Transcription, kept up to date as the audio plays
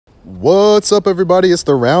What's up, everybody? It's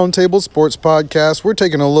the Roundtable Sports Podcast. We're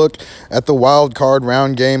taking a look at the wild card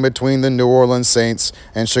round game between the New Orleans Saints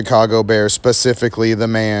and Chicago Bears, specifically the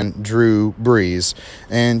man, Drew Brees.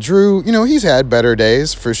 And Drew, he's had better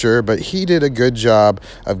days for sure, but he did a good job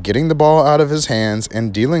of getting the ball out of his hands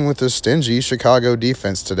and dealing with the stingy Chicago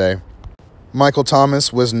defense today. Michael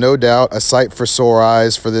Thomas was no doubt a sight for sore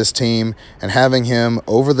eyes for this team, and having him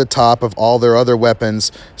over the top of all their other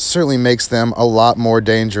weapons certainly makes them a lot more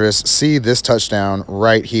dangerous. See this touchdown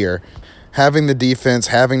right here. Having the defense,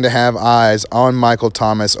 having to have eyes on Michael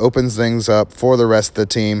Thomas opens things up for the rest of the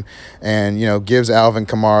team and, gives Alvin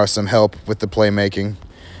Kamara some help with the playmaking.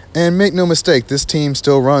 And make no mistake, this team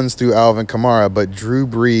still runs through Alvin Kamara, but Drew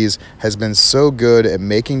Brees has been so good at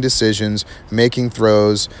making decisions, making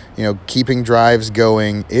throws, keeping drives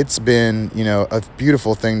going. It's been, a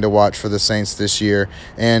beautiful thing to watch for the Saints this year.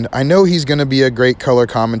 And I know he's going to be a great color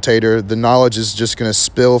commentator. The knowledge is just going to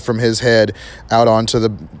spill from his head out onto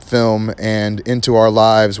the film and into our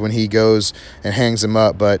lives when he goes and hangs him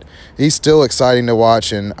up. But he's still exciting to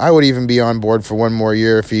watch, and I would even be on board for one more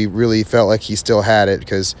year if he really felt like he still had it,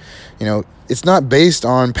 because it's not based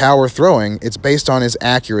on power throwing. It's based on his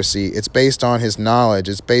accuracy. It's based on his knowledge.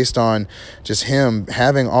 It's based on just him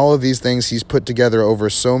having all of these things he's put together over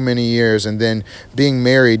so many years and then being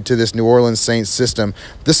married to this New Orleans Saints system.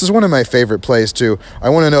 This is one of my favorite plays, too. I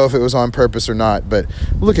want to know if it was on purpose or not, but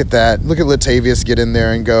look at that. Look at Latavius get in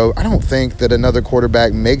there and go. I don't think that another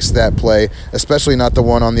quarterback makes that play, especially not the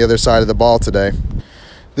one on the other side of the ball today.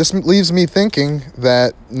 This leaves me thinking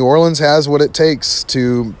that New Orleans has what it takes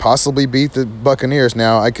to possibly beat the Buccaneers.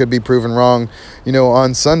 Now, I could be proven wrong,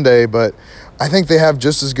 on Sunday, but I think they have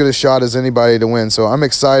just as good a shot as anybody to win. So I'm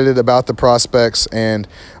excited about the prospects, and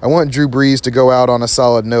I want Drew Brees to go out on a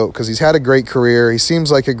solid note because he's had a great career. He seems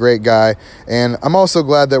like a great guy, and I'm also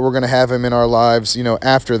glad that we're going to have him in our lives,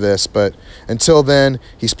 after this. But until then,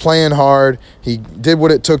 he's playing hard. He did what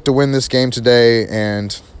it took to win this game today,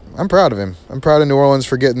 and I'm proud of him. I'm proud of New Orleans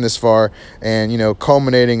for getting this far and,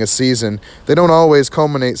 culminating a season. They don't always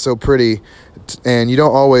culminate so pretty, and you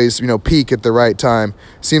don't always, peak at the right time.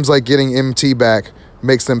 Seems like getting MT back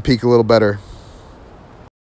makes them peak a little better.